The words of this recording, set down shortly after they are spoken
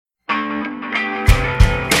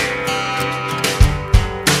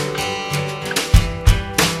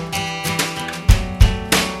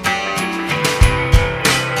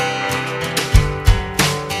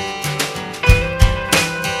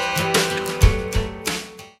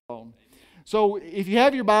So if you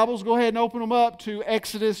have your Bibles, go ahead and open them up to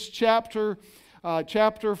Exodus chapter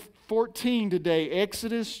 14 today.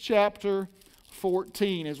 Exodus chapter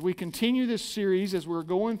 14. As we continue this series, as we're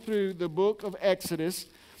going through the book of Exodus,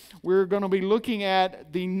 we're going to be looking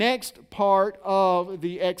at the next part of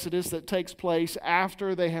the Exodus that takes place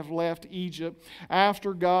after they have left Egypt,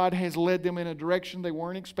 after God has led them in a direction they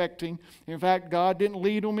weren't expecting. In fact, God didn't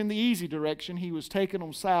lead them in the easy direction. He was taking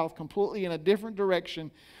them south, completely in a different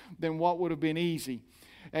direction than what would have been easy.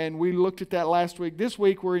 And we looked at that last week. This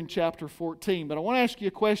week we're in chapter 14. But I want to ask you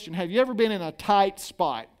a question. Have you ever been in a tight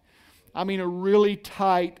spot? I mean, a really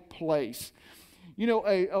tight place. You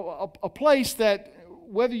know, a place that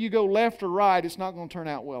whether you go left or right, it's not going to turn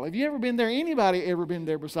out well. Have you ever been there? Anybody ever been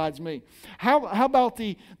there besides me? How about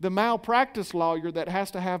the malpractice lawyer that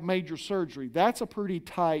has to have major surgery? That's a pretty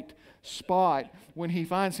tight spot when he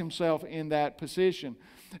finds himself in that position.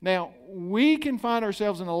 Now, we can find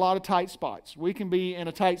ourselves in a lot of tight spots. We can be in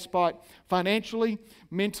a tight spot financially,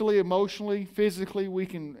 mentally, emotionally, physically. We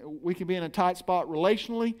can be in a tight spot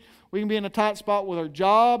relationally. We can be in a tight spot with our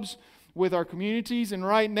jobs, with our communities. And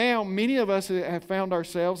right now, many of us have found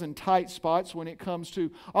ourselves in tight spots when it comes to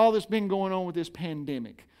all that's been going on with this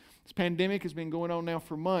pandemic. This pandemic has been going on now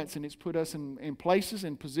for months, and it's put us in places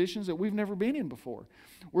and positions that we've never been in before.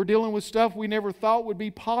 We're dealing with stuff we never thought would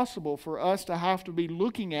be possible for us to have to be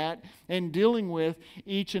looking at and dealing with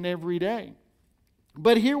each and every day.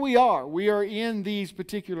 But here we are. We are in these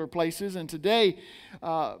particular places, and today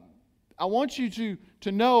I want you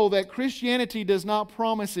to know that Christianity does not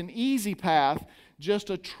promise an easy path,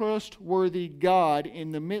 just a trustworthy God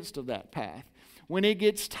in the midst of that path. When it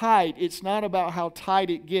gets tight, it's not about how tight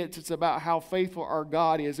it gets, it's about how faithful our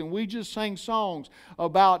God is. And we just sang songs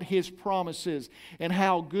about His promises and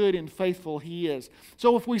how good and faithful He is.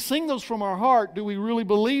 So if we sing those from our heart, do we really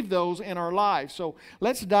believe those in our lives? So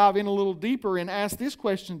let's dive in a little deeper and ask this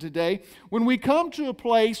question today. When we come to a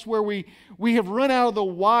place where we have run out of the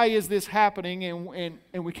why is this happening,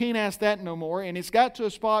 and we can't ask that no more, and it's got to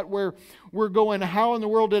a spot where we're going, how in the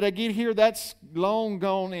world did I get here? That's long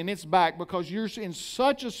gone and it's back, because you're in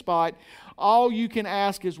such a spot, all you can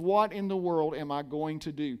ask is, what in the world am I going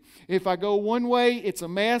to do? If I go one way, it's a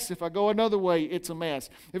mess. If I go another way, it's a mess.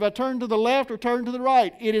 If I turn to the left or turn to the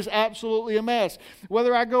right, it is absolutely a mess.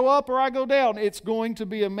 Whether I go up or I go down, it's going to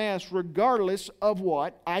be a mess regardless of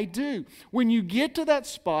what I do. When you get to that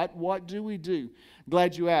spot, what do we do?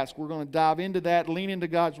 Glad you asked. We're going to dive into that, lean into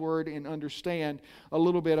God's Word, and understand a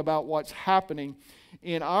little bit about what's happening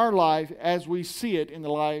in our life as we see it in the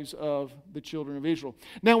lives of the children of Israel.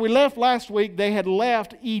 Now, we left last week. They had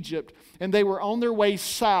left Egypt, and they were on their way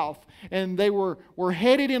south, and they were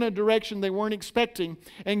headed in a direction they weren't expecting.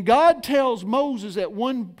 And God tells Moses at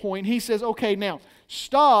one point, He says, okay, now,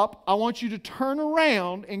 stop. I want you to turn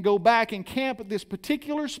around and go back and camp at this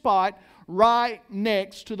particular spot right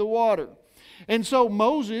next to the water. And so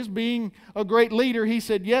Moses, being a great leader, he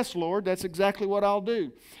said, yes, Lord, that's exactly what I'll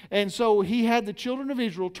do. And so he had the children of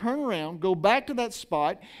Israel turn around, go back to that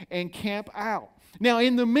spot, and camp out. Now,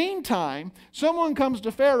 in the meantime, someone comes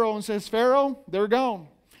to Pharaoh and says, Pharaoh, they're gone.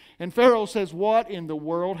 And Pharaoh says, what in the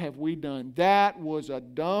world have we done? That was a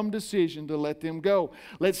dumb decision to let them go.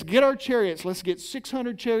 Let's get our chariots. Let's get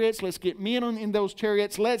 600 chariots. Let's get men in those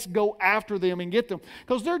chariots. Let's go after them and get them.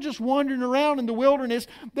 Because they're just wandering around in the wilderness.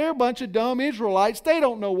 They're a bunch of dumb Israelites. They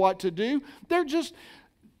don't know what to do. They've just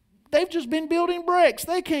been building bricks.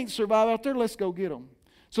 They can't survive out there. Let's go get them.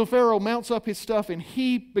 So Pharaoh mounts up his stuff and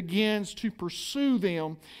he begins to pursue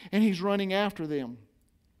them, and he's running after them.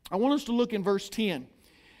 I want us to look in verse 10.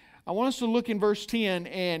 I want us to look in verse 10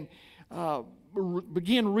 and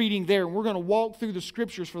begin reading there. And we're going to walk through the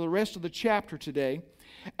scriptures for the rest of the chapter today.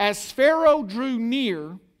 As Pharaoh drew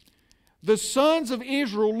near, the sons of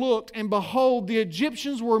Israel looked, and behold, the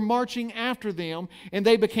Egyptians were marching after them, and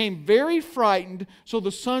they became very frightened. So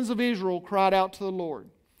the sons of Israel cried out to the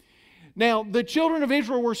Lord. Now, the children of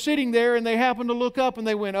Israel were sitting there, and they happened to look up, and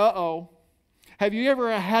they went, uh-oh. Have you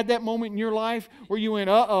ever had that moment in your life where you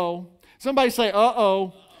went, uh-oh? Somebody say,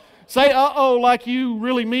 uh-oh. Say uh-oh like you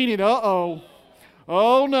really mean it. Uh-oh.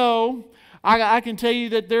 Oh no. I can tell you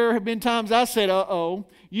that there have been times I said uh-oh.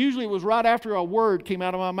 Usually it was right after a word came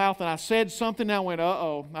out of my mouth and I said something and I went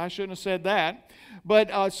uh-oh. I shouldn't have said that.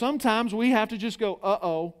 But sometimes we have to just go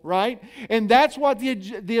uh-oh, right? And that's what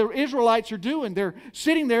the Israelites are doing. They're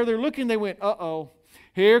sitting there, they're looking, they went uh-oh.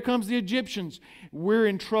 Here comes the Egyptians. we're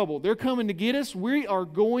in trouble. They're coming to get us. We are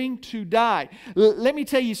going to die. Let me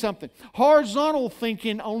tell you something. Horizontal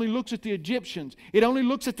thinking only looks at the Egyptians. It only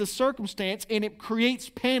looks at the circumstance, and it creates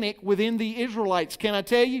panic within the Israelites. Can I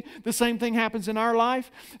tell you, the same thing happens in our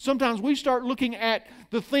life? Sometimes we start looking at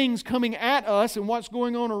the things coming at us and what's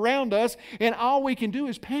going on around us, and all we can do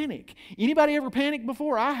is panic. Anybody ever panicked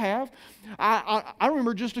before? I have. I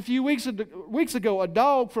remember just a few weeks ago, a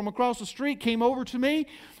dog from across the street came over to me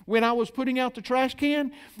when I was putting out the trash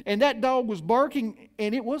can, and that dog was barking,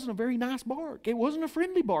 and it wasn't a very nice bark. It wasn't a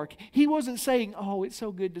friendly bark. He wasn't saying, "Oh, it's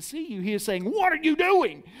so good to see you." He was saying, "What are you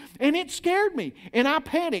doing?" And it scared me, and I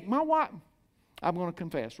panicked. My wife, I'm going to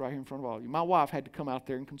confess right here in front of all of you, my wife had to come out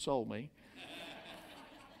there and console me.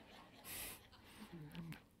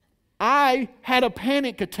 I had a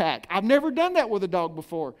panic attack. I've never done that with a dog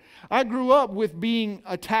before. I grew up with being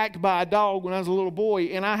attacked by a dog when I was a little boy,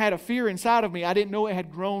 and I had a fear inside of me. I didn't know it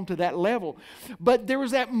had grown to that level. But there was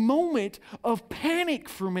that moment of panic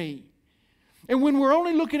for me. And when we're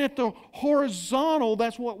only looking at the horizontal,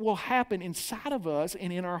 that's what will happen inside of us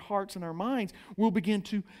and in our hearts and our minds. We'll begin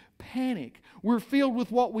to panic. We're filled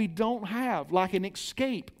with what we don't have, like an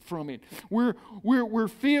escape from it. We're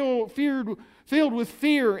filled with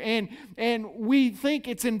fear, and we think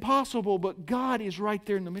it's impossible, but God is right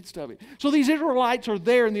there in the midst of it. So these Israelites are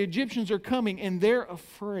there, and the Egyptians are coming, and they're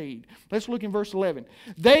afraid. Let's look in verse 11.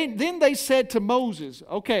 Then they said to Moses,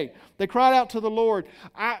 okay, they cried out to the Lord.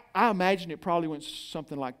 I imagine it probably went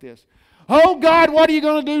something like this. "Oh God, what are you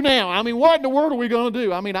going to do now? I mean, what in the world are we going to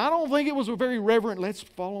do?" I mean, I don't think it was a very reverent, let's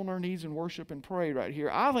fall on our knees and worship and pray right here.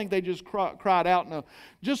 I think they just cried out in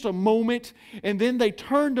just a moment, and then they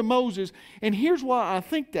turned to Moses. And here's why I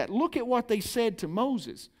think that. Look at what they said to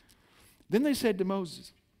Moses. Then they said to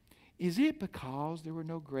Moses, "Is it because there were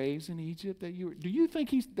no graves in Egypt that you were..." Do you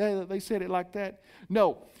think they said it like that?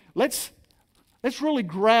 No. Let's really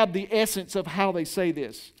grab the essence of how they say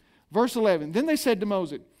this. Verse 11, then they said to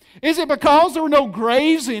Moses, "Is it because there were no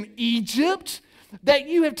graves in Egypt that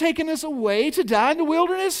you have taken us away to die in the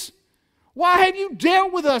wilderness? Why have you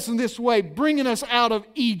dealt with us in this way, bringing us out of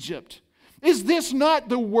Egypt? Is this not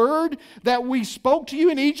the word that we spoke to you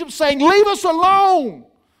in Egypt, saying, 'Leave us alone'?"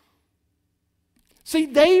 See,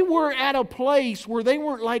 they were at a place where they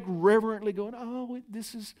weren't like reverently going, "Oh,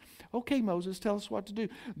 this is, okay, Moses, tell us what to do."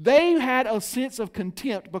 They had a sense of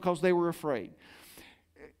contempt because they were afraid.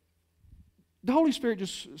 The Holy Spirit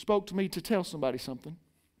just spoke to me to tell somebody something.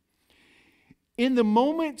 In the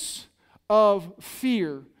moments of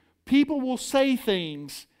fear, people will say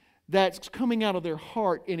things that's coming out of their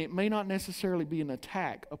heart, and it may not necessarily be an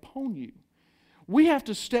attack upon you. We have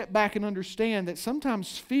to step back and understand that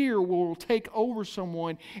sometimes fear will take over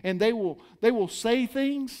someone, and they will say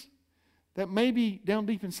things that maybe down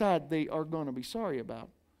deep inside they are going to be sorry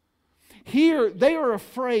about. Here, they are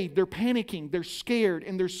afraid, they're panicking, they're scared,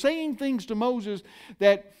 and they're saying things to Moses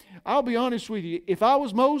that, I'll be honest with you, if I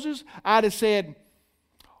was Moses, I'd have said,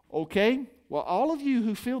 "Okay, well, all of you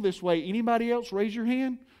who feel this way, anybody else raise your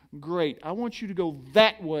hand? Great, I want you to go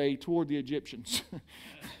that way toward the Egyptians."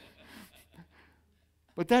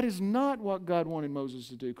 But that is not what God wanted Moses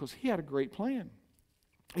to do, because he had a great plan.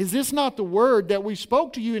 "Is this not the word that we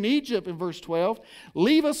spoke to you in Egypt," in verse 12,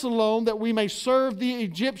 "'Leave us alone that we may serve the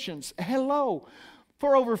Egyptians'?" Hello.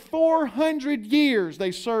 For over 400 years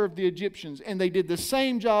they served the Egyptians, and they did the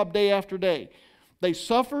same job day after day. They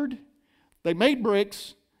suffered, they made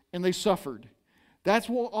bricks, and they suffered. That's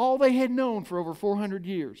all they had known for over 400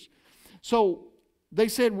 years. So they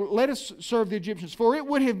said, "Let us serve the Egyptians, for it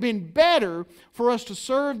would have been better for us to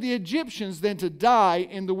serve the Egyptians than to die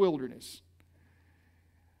in the wilderness."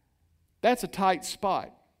 That's a tight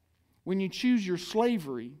spot when you choose your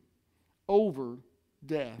slavery over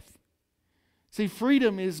death. See,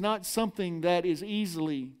 freedom is not something that is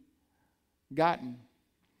easily gotten.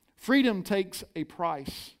 Freedom takes a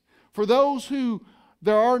price. For those who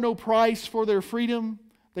there are no price for their freedom,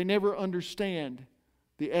 they never understand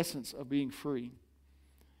the essence of being free.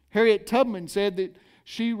 Harriet Tubman said that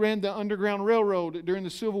she ran the Underground Railroad during the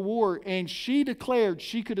Civil War, and she declared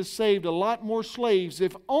she could have saved a lot more slaves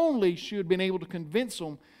if only she had been able to convince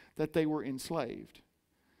them that they were enslaved.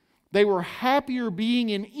 They were happier being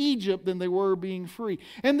in Egypt than they were being free.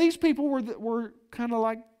 And these people were kind of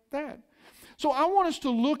like that. So I want us to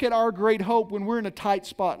look at our great hope when we're in a tight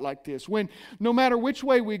spot like this. When no matter which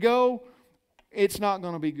way we go, it's not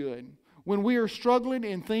going to be good. When we are struggling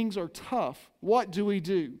and things are tough, what do we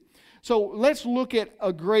do? So let's look at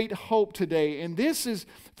a great hope today. And this is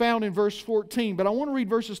found in verse 14. But I want to read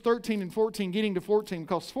verses 13 and 14, getting to 14,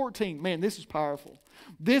 because 14, man, this is powerful.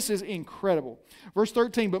 This is incredible. Verse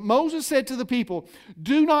 13, "But Moses said to the people,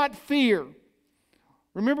 'Do not fear,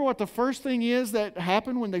 Remember what the first thing is that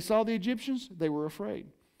happened when they saw the Egyptians? They were afraid.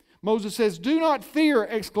 Moses says, "Do not fear!"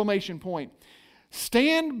 exclamation point.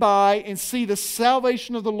 "Stand by and see the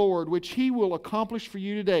salvation of the Lord, which He will accomplish for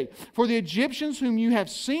you today. For the Egyptians whom you have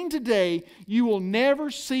seen today, you will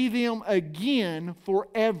never see them again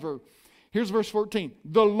forever." Here's verse 14.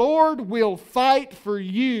 "The Lord will fight for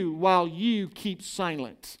you while you keep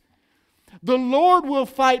silent." The Lord will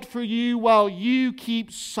fight for you while you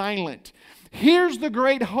keep silent. Here's the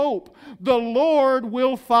great hope. The Lord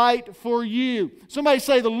will fight for you. Somebody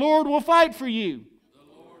say, the Lord will fight for you.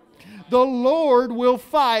 The Lord will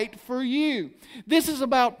fight for you. This is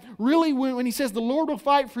about really when He says the Lord will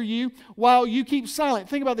fight for you while you keep silent.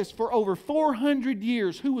 Think about this. For over 400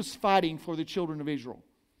 years, who was fighting for the children of Israel?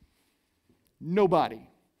 Nobody.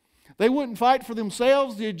 They wouldn't fight for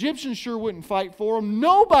themselves. The Egyptians sure wouldn't fight for them.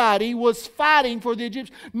 Nobody was fighting for the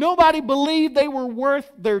Egyptians. Nobody believed they were worth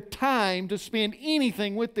their time to spend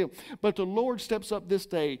anything with them. But the Lord steps up this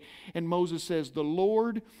day, and Moses says, the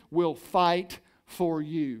Lord will fight for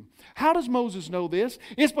you. How does Moses know this?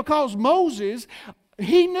 It's because Moses,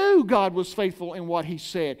 he knew God was faithful in what He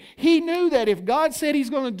said. He knew that if God said He's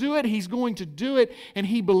going to do it, He's going to do it. And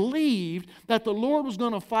he believed that the Lord was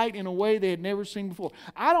going to fight in a way they had never seen before.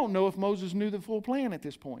 I don't know if Moses knew the full plan at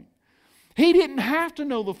this point. He didn't have to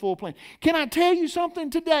know the full plan. Can I tell you something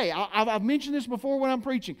today? I've mentioned this before when I'm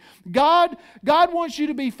preaching. God wants you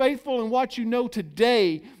to be faithful in what you know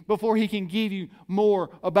today before He can give you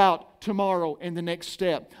more about tomorrow and the next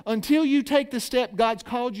step. Until you take the step God's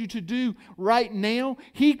called you to do right now,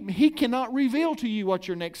 He cannot reveal to you what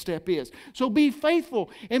your next step is. So be faithful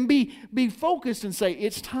and be focused and say,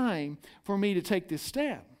 it's time for me to take this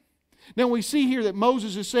step. Now we see here that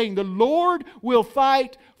Moses is saying, the Lord will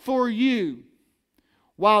fight for you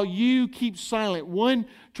while you keep silent. One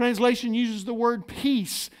translation uses the word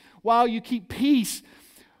peace. While you keep peace.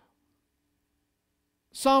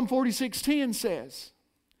 Psalm 46:10 says,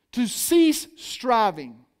 to cease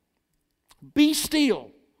striving, be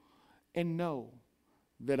still, and know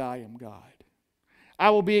that I am God. I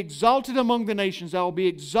will be exalted among the nations. I will be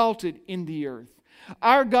exalted in the earth.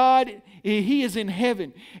 Our God, He is in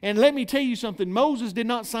heaven. And let me tell you something. Moses did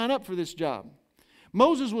not sign up for this job.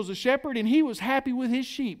 Moses was a shepherd and he was happy with his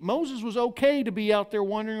sheep. Moses was okay to be out there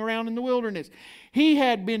wandering around in the wilderness. He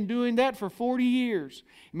had been doing that for 40 years.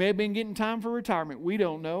 He may have been getting time for retirement. We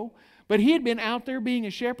don't know. But he had been out there being a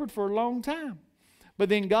shepherd for a long time. But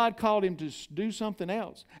then God called him to do something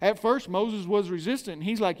else. At first, Moses was resistant. And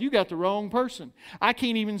he's like, you got the wrong person. I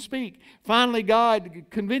can't even speak. Finally, God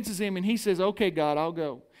convinces him and he says, okay, God, I'll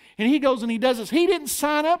go. And he goes and he does this. He didn't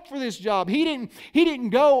sign up for this job. He didn't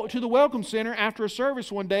go to the Welcome Center after a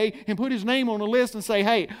service one day and put his name on a list and say,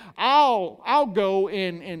 hey, I'll go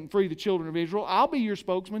and free the children of Israel. I'll be your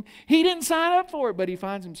spokesman. He didn't sign up for it, but he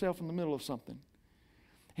finds himself in the middle of something.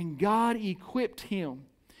 And God equipped him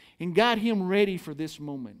and got him ready for this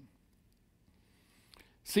moment.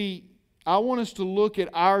 See, I want us to look at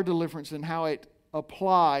our deliverance and how it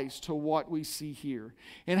applies to what we see here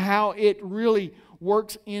and how it really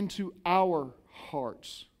works into our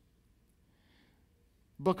hearts.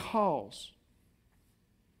 Because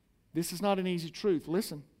this is not an easy truth.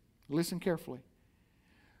 Listen carefully.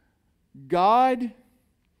 God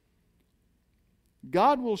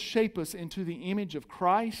will shape us into the image of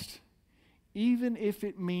Christ even if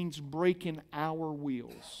it means breaking our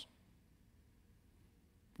wheels.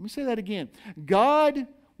 Let me say that again. God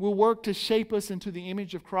will work to shape us into the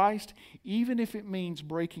image of Christ, even if it means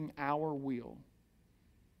breaking our will.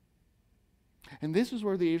 And this is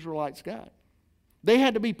where the Israelites got. They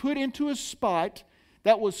had to be put into a spot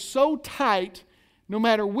that was so tight, no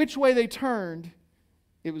matter which way they turned,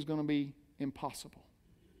 it was going to be impossible.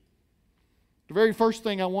 The very first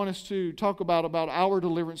thing I want us to talk about our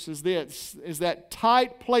deliverance is this, is that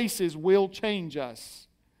tight places will change us.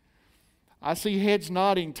 I see heads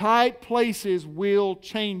nodding. Tight places will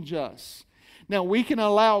change us. Now, we can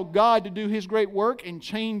allow God to do His great work and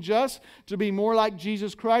change us to be more like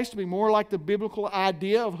Jesus Christ, to be more like the biblical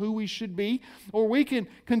idea of who we should be, or we can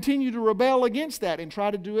continue to rebel against that and try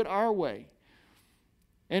to do it our way.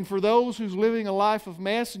 And for those who's living a life of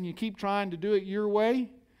mess and you keep trying to do it your way,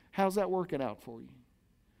 how's that working out for you?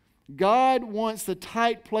 God wants the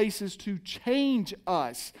tight places to change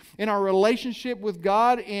us in our relationship with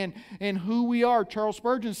God and who we are. Charles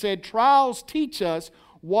Spurgeon said, trials teach us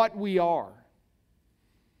what we are.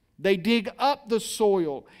 They dig up the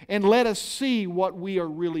soil and let us see what we are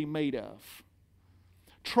really made of.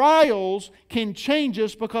 Trials can change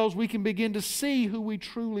us because we can begin to see who we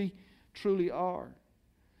truly are.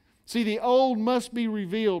 See, the old must be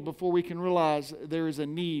revealed before we can realize there is a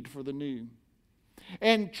need for the new.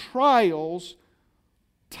 and trials,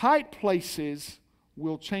 tight places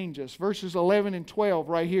will change us. Verses 11 and 12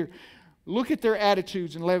 right here. Look at their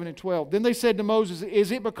attitudes in 11 and 12. Then they said to Moses,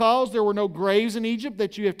 "Is it because there were no graves in Egypt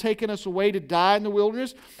that you have taken us away to die in the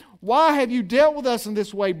wilderness? Why have you dealt with us in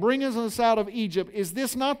this way, bringing us out of Egypt? Is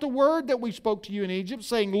this not the word that we spoke to you in Egypt,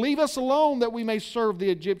 saying, 'Leave us alone that we may serve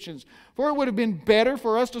the Egyptians'? For it would have been better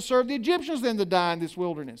for us to serve the Egyptians than to die in this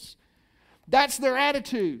wilderness." That's their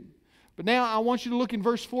attitude. But now I want you to look in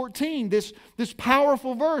verse 14, this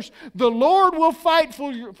powerful verse. "The Lord will fight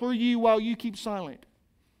for you while you keep silent."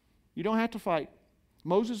 You don't have to fight.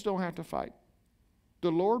 Moses don't have to fight.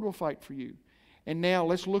 The Lord will fight for you. And now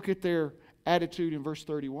let's look at their attitude in verse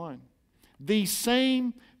 31. These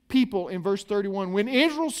same people in verse 31, when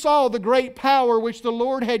Israel saw the great power which the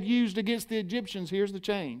Lord had used against the Egyptians, here's the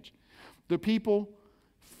change. The people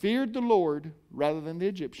feared the Lord rather than the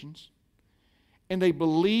Egyptians, and they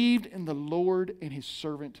believed in the Lord and His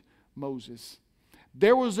servant Moses.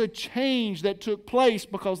 There was a change that took place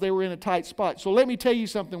because they were in a tight spot. So let me tell you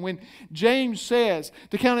something. When James says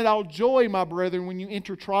to count it all joy, my brethren, when you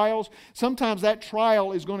enter trials, sometimes that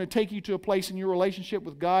trial is going to take you to a place in your relationship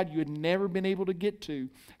with God you had never been able to get to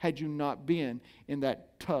had you not been in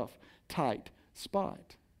that tough, tight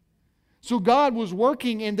spot. So God was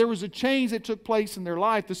working, and there was a change that took place in their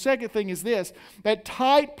life. The second thing is this, that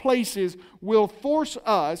tight places will force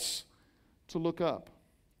us to look up.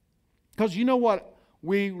 Because you know what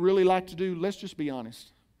we really like to do? Let's just be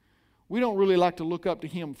honest. We don't really like to look up to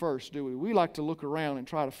Him first, do we? We like to look around and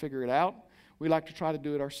try to figure it out. We like to try to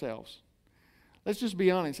do it ourselves. Let's just be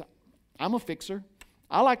honest. I'm a fixer.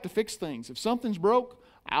 I like to fix things. If something's broke,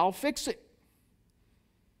 I'll fix it.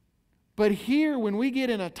 But here, when we get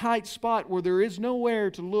in a tight spot where there is nowhere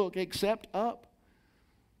to look except up,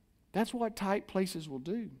 that's what tight places will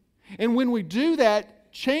do. And when we do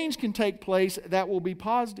that, change can take place that will be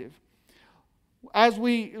positive. As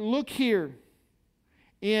we look here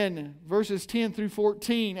in verses 10 through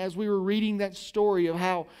 14, as we were reading that story of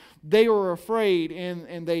how they were afraid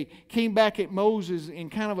and they came back at Moses in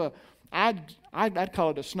kind of a, I'd call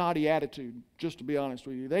it a snotty attitude, just to be honest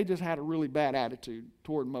with you. They just had a really bad attitude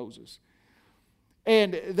toward Moses.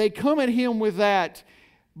 And they come at him with that.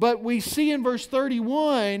 But we see in verse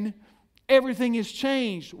 31, everything has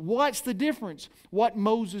changed. What's the difference? What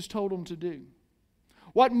Moses told them to do.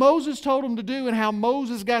 What Moses told them to do and how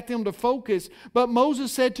Moses got them to focus. But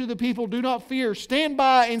Moses said to the people, "Do not fear. Stand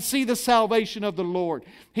by and see the salvation of the Lord."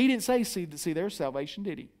 He didn't say see their salvation,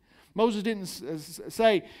 did he? Moses didn't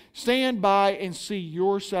say, "Stand by and see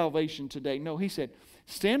your salvation today." No, he said,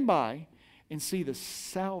 "Stand by and see the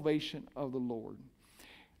salvation of the Lord."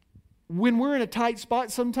 When we're in a tight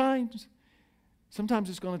spot sometimes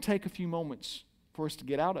it's going to take a few moments for us to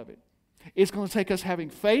get out of it. It's going to take us having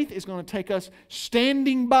faith. It's going to take us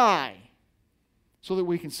standing by so that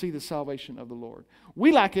we can see the salvation of the Lord.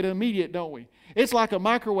 We like it immediate, don't we? It's like a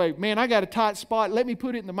microwave. Man, I got a tight spot. Let me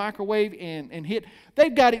put it in the microwave and hit.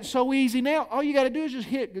 They've got it so easy now. All you got to do is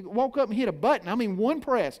just walk up and hit a button. I mean, one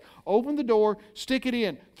press. Open the door, stick it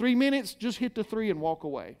in. 3 minutes, just hit the 3 and walk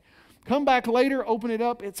away. Come back later, open it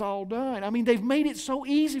up, it's all done. I mean, they've made it so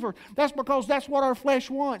easy for us. That's because that's what our flesh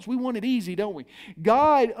wants. We want it easy, don't we?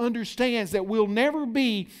 God understands that we'll never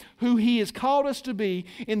be who He has called us to be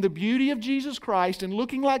in the beauty of Jesus Christ and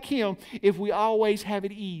looking like Him if we always have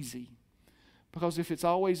it easy. Because if it's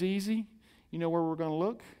always easy, you know where we're going to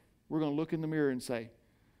look? We're going to look in the mirror and say,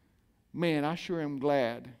 "Man, I sure am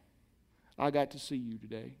glad I got to see you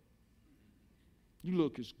today. You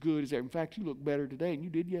look as good as ever. In fact, you look better today than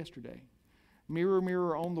you did yesterday. Mirror,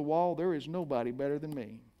 mirror on the wall, there is nobody better than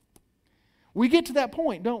me." We get to that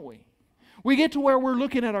point, don't we? We get to where we're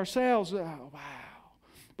looking at ourselves, "Oh, wow."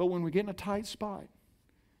 But when we get in a tight spot,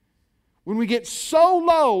 when we get so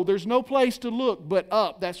low, there's no place to look but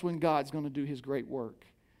up, that's when God's going to do His great work.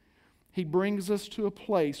 He brings us to a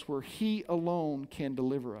place where He alone can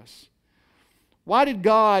deliver us. Why did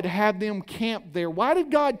God have them camp there? Why did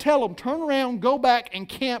God tell them, "Turn around, go back and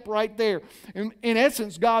camp right there"? In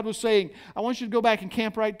essence, God was saying, "I want you to go back and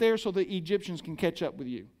camp right there so the Egyptians can catch up with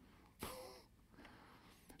you."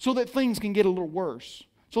 So that things can get a little worse.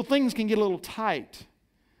 So things can get a little tight.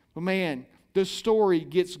 But man, the story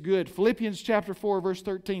gets good. Philippians chapter 4, verse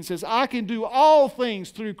 13 says, "I can do all things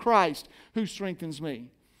through Christ who strengthens me."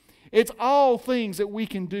 It's all things that we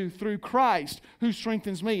can do through Christ who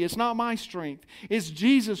strengthens me. It's not my strength. It's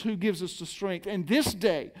Jesus who gives us the strength. And this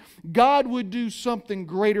day, God would do something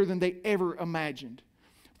greater than they ever imagined.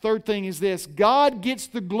 Third thing is this: God gets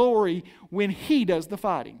the glory when He does the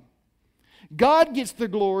fighting. God gets the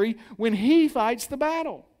glory when He fights the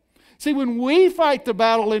battle. See, when we fight the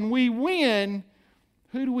battle and we win,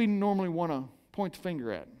 who do we normally want to point the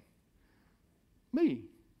finger at? Me.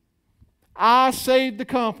 I saved the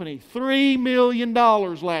company $3 million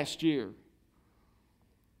last year.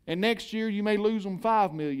 And next year you may lose them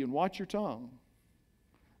 $5 million. Watch your tongue.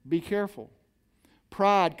 Be careful.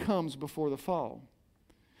 Pride comes before the fall.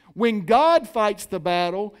 When God fights the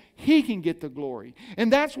battle, He can get the glory.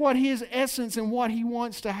 And that's what His essence and what He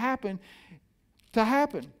wants to happen.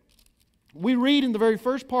 We read in the very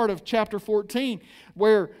first part of chapter 14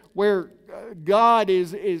 where God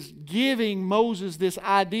is giving Moses this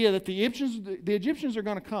idea that the Egyptians are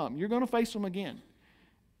going to come. You're going to face them again.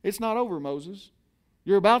 It's not over, Moses.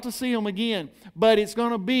 You're about to see them again, but it's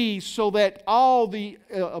going to be so that all the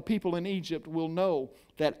people in Egypt will know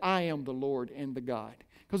that I am the Lord and the God.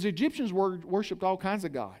 Because the Egyptians worshipped all kinds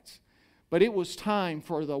of gods. But it was time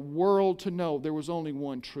for the world to know there was only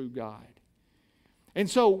one true God. And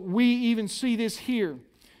so we even see this here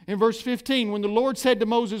in verse 15. When the Lord said to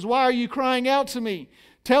Moses, "Why are you crying out to me?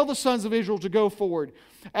 Tell the sons of Israel to go forward.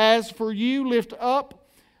 As for you, lift up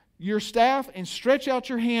your staff and stretch out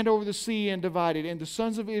your hand over the sea and divide it. And the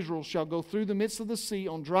sons of Israel shall go through the midst of the sea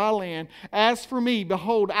on dry land. As for me,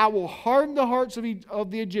 behold, I will harden the hearts of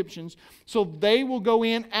the Egyptians, so they will go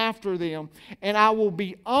in after them. And I will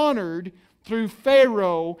be honored through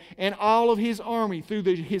Pharaoh and all of his army, through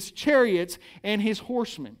his chariots and his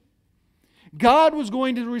horsemen." God was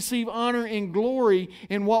going to receive honor and glory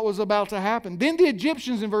in what was about to happen. Then the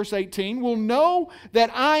Egyptians in verse 18 will know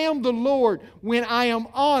that I am the Lord when I am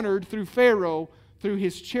honored through Pharaoh, through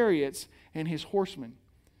his chariots and his horsemen.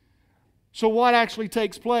 So what actually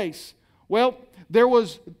takes place? Well, there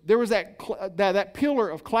was that pillar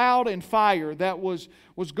of cloud and fire that was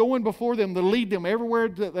going before them to lead them everywhere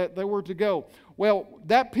that they were to go. Well,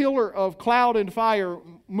 that pillar of cloud and fire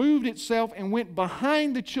moved itself and went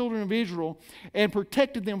behind the children of Israel and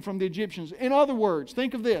protected them from the Egyptians. In other words,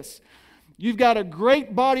 think of this. You've got a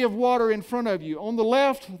great body of water in front of you. On the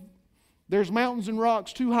left, there's mountains and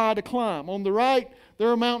rocks too high to climb. On the right, there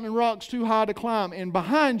are mountains and rocks too high to climb. And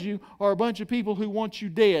behind you are a bunch of people who want you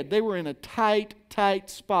dead. They were in a tight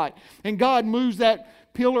spot. And God moves that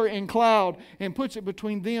pillar and cloud and puts it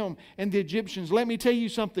between them and the Egyptians. Let me tell you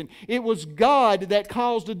something. It was God that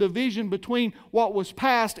caused a division between what was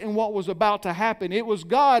past and what was about to happen. It was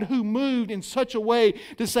God who moved in such a way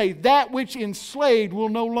to say, that which enslaved will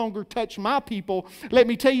no longer touch my people. Let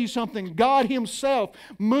me tell you something. God Himself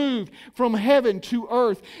moved from heaven to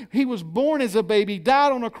earth. He was born as a baby,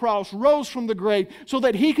 died on a cross, rose from the grave so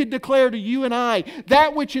that He could declare to you and I,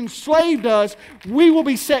 that which enslaved us, we will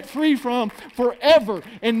be set free from forever.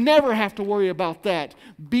 And never have to worry about that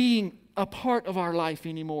being a part of our life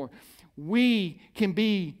anymore. We can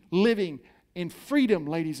be living in freedom,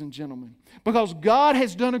 ladies and gentlemen, because God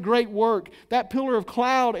has done a great work. That pillar of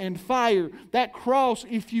cloud and fire, that cross,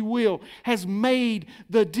 if you will, has made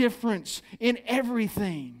the difference in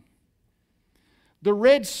everything. The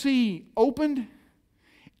Red Sea opened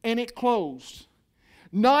and it closed,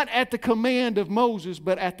 not at the command of Moses,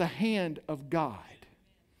 but at the hand of God.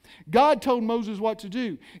 God told Moses what to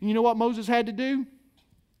do. And you know what Moses had to do?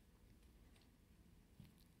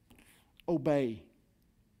 Obey.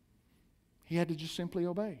 He had to just simply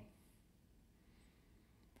obey.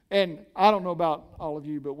 And I don't know about all of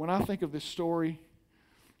you, but when I think of this story,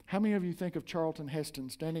 how many of you think of Charlton Heston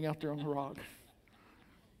standing out there on the rock?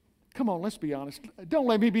 Come on, let's be honest. Don't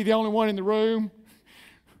let me be the only one in the room.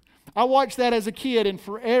 I watched that as a kid, and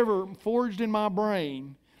forever forged in my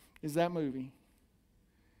brain is that movie.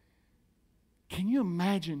 Can you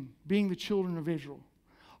imagine being the children of Israel,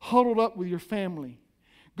 huddled up with your family,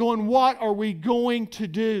 going, what are we going to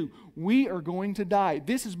do? We are going to die.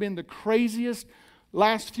 This has been the craziest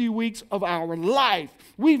last few weeks of our life.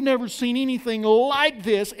 We've never seen anything like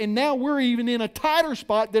this, and now we're even in a tighter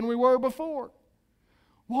spot than we were before.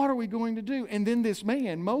 What are we going to do? And then this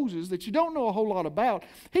man, Moses, that you don't know a whole lot about,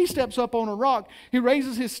 he steps up on a rock, he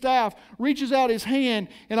raises his staff, reaches out his hand,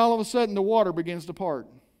 and all of a sudden the water begins to part.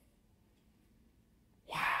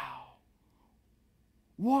 Wow.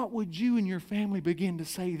 What would you and your family begin to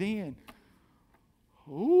say then?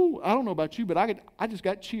 Oh, I don't know about you, but I just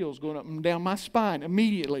got chills going up and down my spine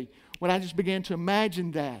immediately when I just began to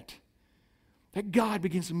imagine that. That God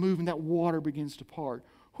begins to move and that water begins to part.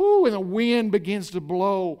 Whoo, and the wind begins to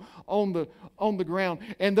blow on the ground.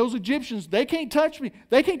 And those Egyptians, they can't touch me.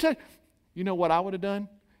 They can't touch. You know what I would have done?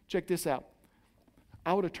 Check this out.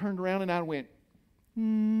 I would have turned around and I went,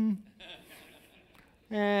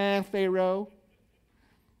 Pharaoh,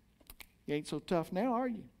 you ain't so tough now, are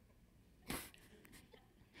you?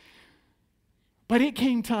 But it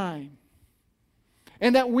came time.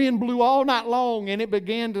 And that wind blew all night long, and it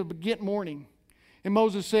began to get morning. And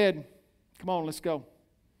Moses said, come on, let's go.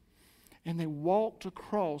 And they walked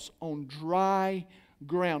across on dry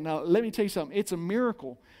ground. Now, let me tell you something. It's a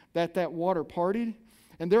miracle that that water parted.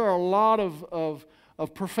 And there are a lot of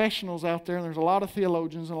professionals out there, and there's a lot of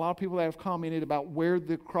theologians and a lot of people that have commented about where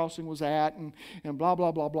the crossing was at and blah,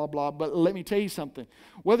 blah, blah, blah, blah. But let me tell you something.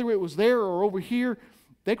 Whether it was there or over here,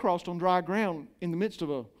 they crossed on dry ground in the midst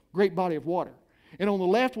of a great body of water. And on the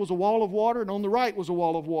left was a wall of water, and on the right was a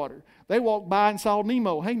wall of water. They walked by and saw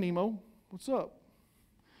Nemo. Hey, Nemo, what's up?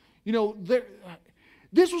 You know,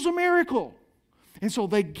 this was a miracle. And so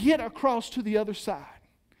they get across to the other side.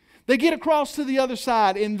 They get across to the other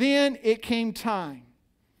side, and then it came time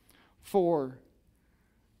for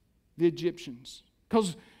the Egyptians.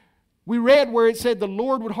 Because we read where it said the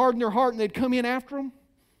Lord would harden their heart and they'd come in after them.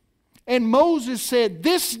 And Moses said,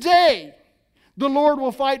 this day the Lord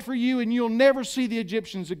will fight for you and you'll never see the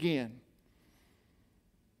Egyptians again.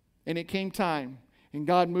 And it came time, and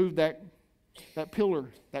God moved that pillar,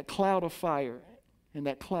 that cloud of fire, and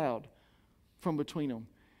that cloud from between them.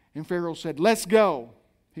 And Pharaoh said, let's go.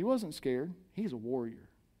 He wasn't scared. He's a warrior.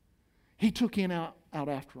 He took out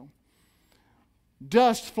after them.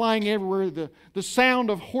 Dust flying everywhere, the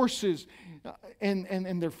sound of horses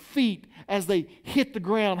and their feet as they hit the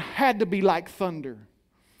ground had to be like thunder.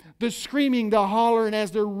 The screaming, the hollering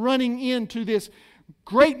as they're running into this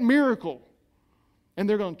great miracle. And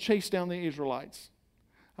they're going to chase down the Israelites.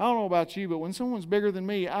 I don't know about you, but when someone's bigger than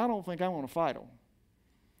me, I don't think I want to fight them.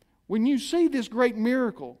 When you see this great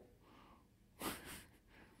miracle,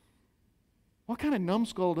 what kind of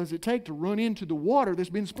numbskull does it take to run into the water that's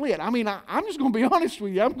been split? I mean, I'm just going to be honest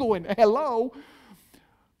with you. I'm going, hello.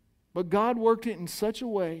 But God worked it in such a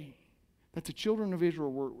way that the children of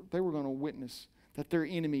Israel were going to witness that their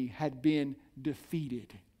enemy had been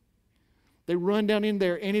defeated. They run down in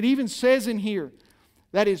there, and it even says in here,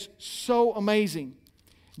 that is so amazing.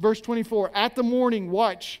 Verse 24, at the morning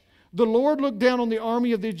watch, the Lord looked down on the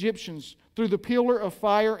army of the Egyptians through the pillar of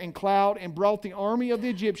fire and cloud and brought the army of the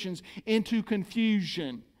Egyptians into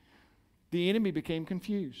confusion. The enemy became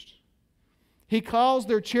confused. He caused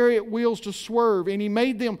their chariot wheels to swerve, and he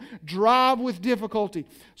made them drive with difficulty,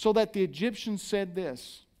 so that the Egyptians said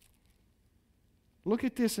this. Look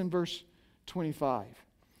at this in verse 25.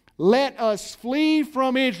 Let us flee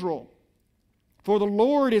from Israel, for the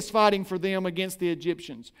Lord is fighting for them against the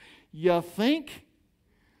Egyptians. You think?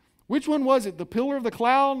 Which one was it? The pillar of the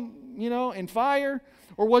cloud, and fire?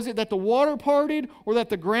 Or was it that the water parted or that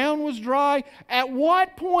the ground was dry? At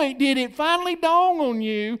what point did it finally dawn on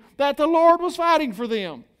you that the Lord was fighting for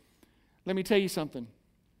them? Let me tell you something.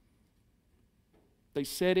 They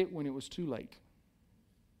said it when it was too late.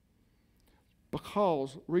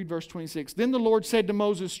 Because, read verse 26, then the Lord said to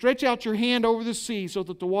Moses, stretch out your hand over the sea so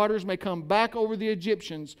that the waters may come back over the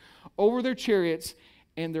Egyptians, over their chariots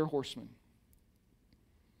and their horsemen.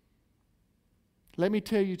 Let me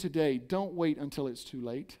tell you today, don't wait until it's too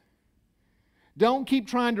late. Don't keep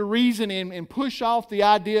trying to reason and push off the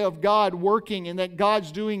idea of God working and that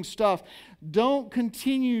God's doing stuff. Don't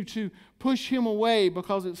continue to push Him away,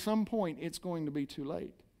 because at some point it's going to be too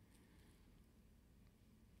late.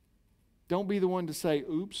 Don't be the one to say,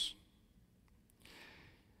 oops.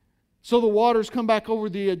 So the waters come back over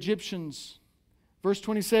the Egyptians. Verse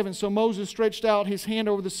 27, so Moses stretched out his hand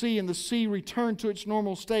over the sea, and the sea returned to its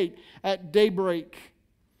normal state at daybreak,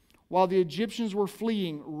 while the Egyptians were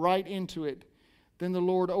fleeing right into it. Then the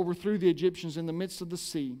Lord overthrew the Egyptians in the midst of the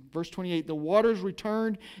sea. Verse 28, the waters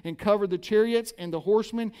returned and covered the chariots and the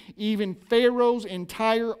horsemen, even Pharaoh's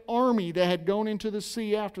entire army that had gone into the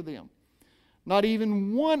sea after them. Not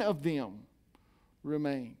even one of them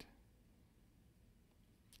remained.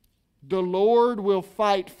 The Lord will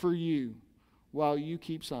fight for you while you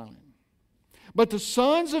keep silent. But the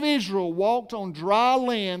sons of Israel walked on dry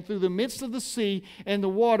land through the midst of the sea, and the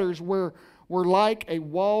waters were like a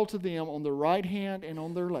wall to them on the right hand and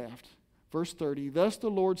on their left. Verse 30, thus the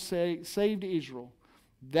Lord saved Israel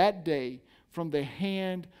that day from the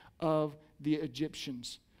hand of the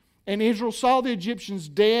Egyptians. And Israel saw the Egyptians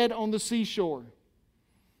dead on the seashore.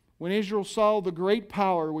 When Israel saw the great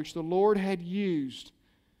power which the Lord had used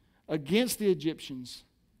against the Egyptians,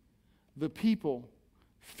 the people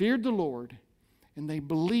feared the Lord, and they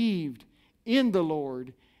believed in the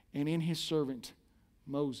Lord and in His servant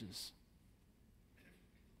Moses.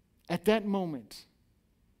 At that moment,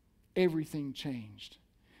 everything changed.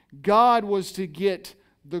 God was to get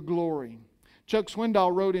the glory. Chuck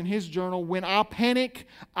Swindoll wrote in his journal, when I panic,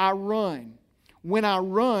 I run. When I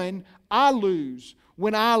run, I lose.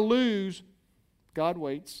 When I lose, God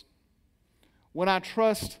waits. When I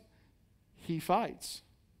trust, He fights.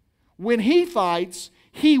 When He fights,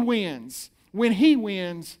 He wins. When He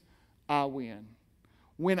wins, I win.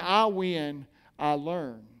 When I win, I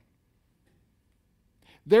learn.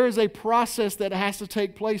 There is a process that has to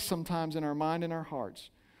take place sometimes in our mind and our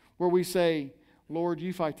hearts where we say, Lord,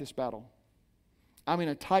 you fight this battle. I'm in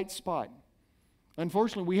a tight spot.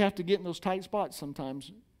 Unfortunately, we have to get in those tight spots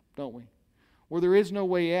sometimes, don't we? Where there is no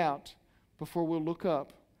way out before we'll look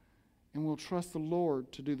up and we'll trust the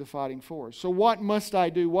Lord to do the fighting for us. So what must I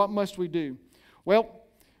do? What must we do? Well,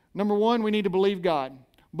 number one, we need to believe God.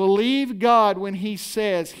 Believe God when He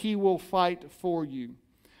says He will fight for you.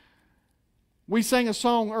 We sang a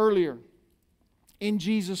song earlier, In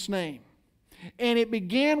Jesus' Name. And it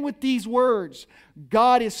began with these words,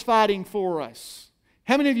 God is fighting for us.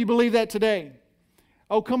 How many of you believe that today?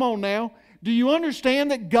 Oh, come on now. Do you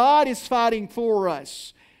understand that God is fighting for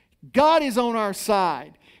us? God is on our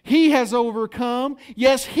side. He has overcome.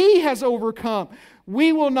 Yes, He has overcome.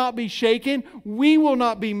 We will not be shaken. We will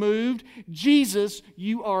not be moved. Jesus,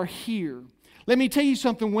 you are here. Let me tell you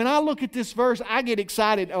something. When I look at this verse, I get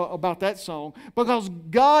excited about that song because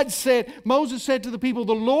God said, Moses said to the people,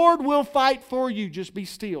 the Lord will fight for you. Just be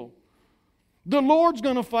still. The Lord's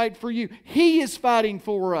going to fight for you. He is fighting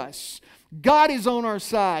for us. God is on our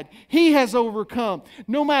side. He has overcome.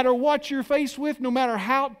 No matter what you're faced with, no matter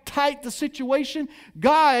how tight the situation,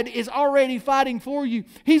 God is already fighting for you.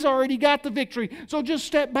 He's already got the victory. So just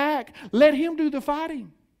step back. Let Him do the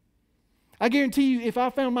fighting. I guarantee you, if I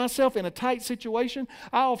found myself in a tight situation,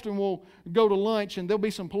 I often will go to lunch and there'll be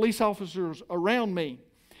some police officers around me.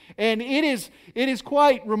 And it is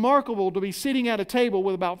quite remarkable to be sitting at a table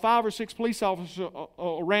with about 5 or 6 police officers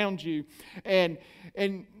around you. And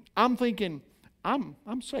I'm thinking,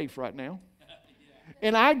 I'm safe right now.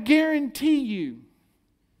 And I guarantee you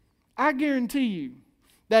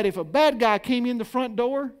that if a bad guy came in the front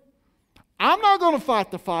door, I'm not going to fight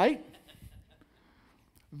the fight.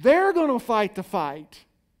 They're going to fight the fight.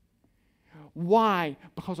 Why?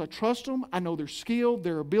 Because I trust them. I know their skill,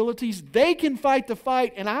 their abilities. They can fight the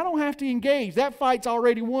fight, and I don't have to engage. That fight's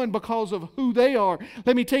already won because of who they are.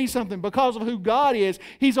 Let me tell you something. Because of who God is,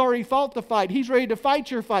 He's already fought the fight. He's ready to fight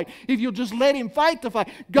your fight. If you'll just let Him fight the fight.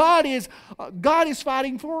 God is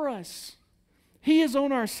fighting for us. He is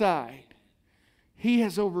on our side. He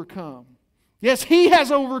has overcome. Yes, He has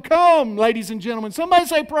overcome, ladies and gentlemen. Somebody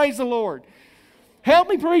say, praise the Lord. Help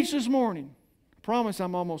me preach this morning. I promise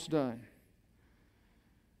I'm almost done.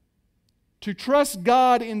 To trust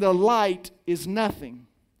God in the light is nothing,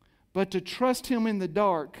 but to trust Him in the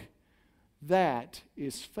dark, that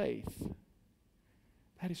is faith.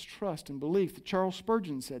 That is trust and belief. Charles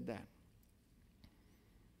Spurgeon said that.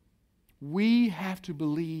 We have to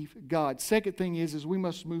believe God. Second thing is we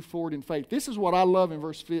must move forward in faith. This is what I love in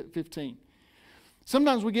verse 15.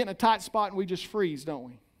 Sometimes we get in a tight spot and we just freeze, don't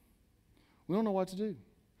we? We don't know what to do.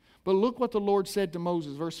 But look what the Lord said to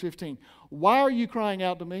Moses, verse 15. Why are you crying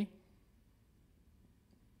out to me?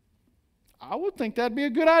 I would think that'd be a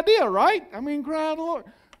good idea, right? I mean, cry out to the Lord.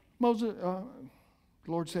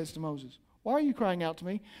 The Lord says to Moses, why are you crying out to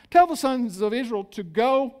me? Tell the sons of Israel to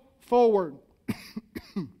go forward.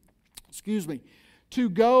 Excuse me. To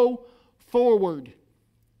go forward.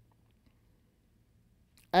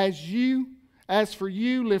 As for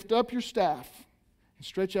you, lift up your staff and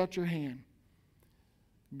stretch out your hand.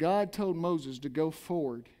 God told Moses to go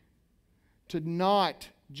forward, to not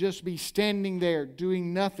just be standing there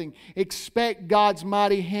doing nothing. Expect God's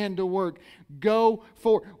mighty hand to work. Go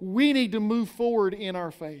forward. We need to move forward in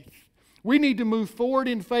our faith. We need to move forward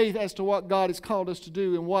in faith as to what God has called us to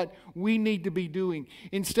do and what we need to be doing.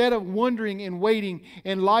 Instead of wondering and waiting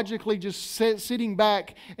and logically just sitting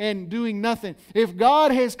back and doing nothing. If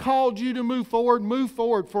God has called you to move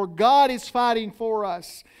forward, for God is fighting for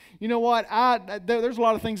us. You know what? There's a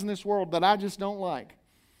lot of things in this world that I just don't like.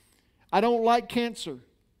 I don't like cancer.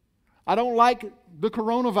 I don't like the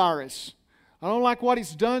coronavirus. I don't like what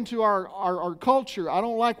it's done to our culture. I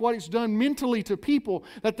don't like what it's done mentally to people,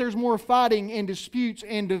 that there's more fighting and disputes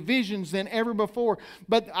and divisions than ever before.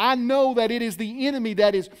 But I know that it is the enemy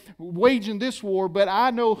that is waging this war, but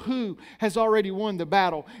I know who has already won the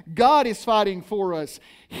battle. God is fighting for us.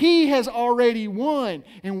 He has already won,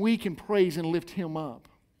 and we can praise and lift Him up.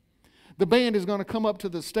 The band is going to come up to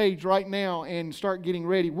the stage right now and start getting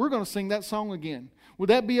ready. We're going to sing that song again. Would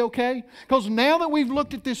that be okay? Because now that we've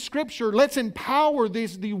looked at this scripture, let's empower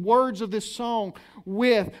the words of this song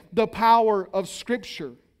with the power of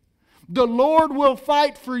scripture. The Lord will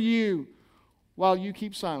fight for you while you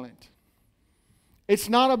keep silent. It's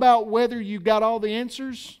not about whether you got all the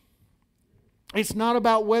answers. It's not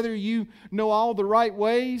about whether you know all the right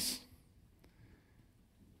ways.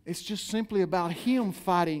 It's just simply about Him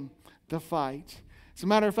fighting the fight. As a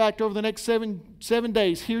matter of fact, over the next seven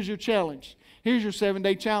days, here's your challenge. Here's your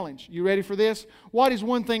 7-day challenge. You ready for this? What is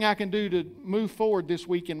one thing I can do to move forward this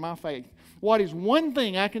week in my faith? What is one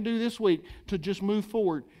thing I can do this week to just move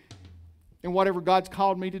forward in whatever God's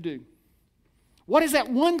called me to do? What is that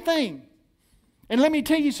one thing? And let me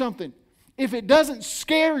tell you something. If it doesn't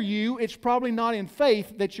scare you, it's probably not in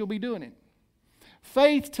faith that you'll be doing it.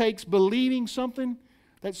 Faith takes believing something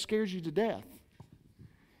that scares you to death.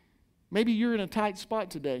 Maybe you're in a tight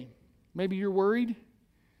spot today. Maybe you're worried.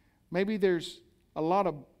 Maybe there's a lot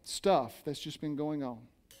of stuff that's just been going on.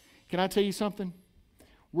 Can I tell you something?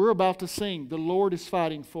 We're about to sing, "The Lord is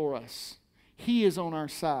fighting for us." He is on our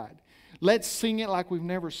side. Let's sing it like we've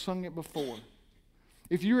never sung it before.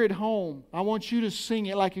 If you're at home, I want you to sing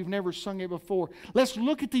it like you've never sung it before. Let's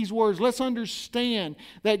look at these words. Let's understand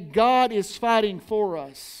that God is fighting for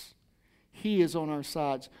us. He is on our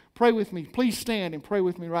sides. Pray with me. Please stand and pray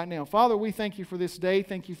with me right now. Father, we thank you for this day.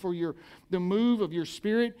 Thank you for the move of your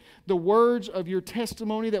Spirit, the words of your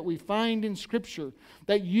testimony that we find in Scripture,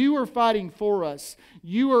 that you are fighting for us.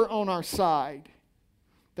 You are on our side.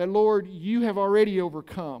 That, Lord, you have already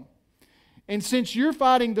overcome. And since you're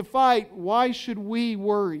fighting the fight, why should we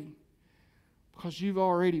worry? Because you've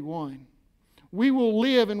already won. We will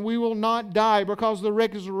live and we will not die because of the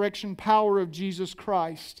resurrection power of Jesus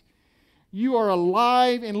Christ. You are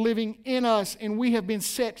alive and living in us, and we have been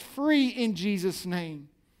set free in Jesus' name.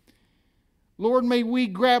 Lord, may we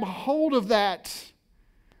grab hold of that.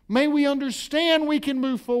 May we understand we can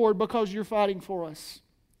move forward because you're fighting for us.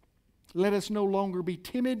 Let us no longer be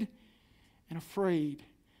timid and afraid,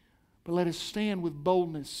 but let us stand with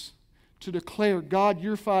boldness to declare, God,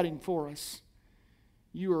 you're fighting for us.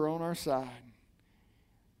 You are on our side.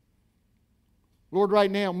 Lord,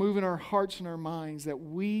 right now, move in our hearts and our minds that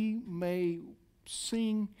we may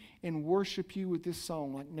sing and worship you with this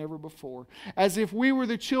song like never before. As if we were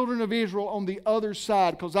the children of Israel on the other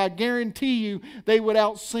side, because I guarantee you they would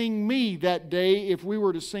out-sing me that day if we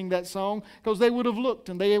were to sing that song, because they would have looked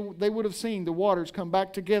and they would have seen the waters come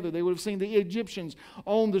back together. They would have seen the Egyptians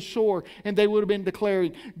on the shore, and they would have been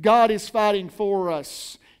declaring, God is fighting for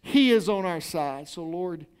us. He is on our side. So,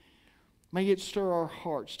 Lord, may it stir our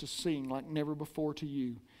hearts to sing like never before to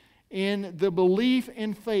you, in the belief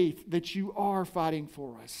and faith that you are fighting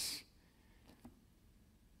for us.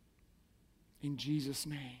 In Jesus'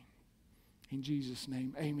 name,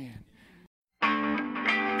 amen.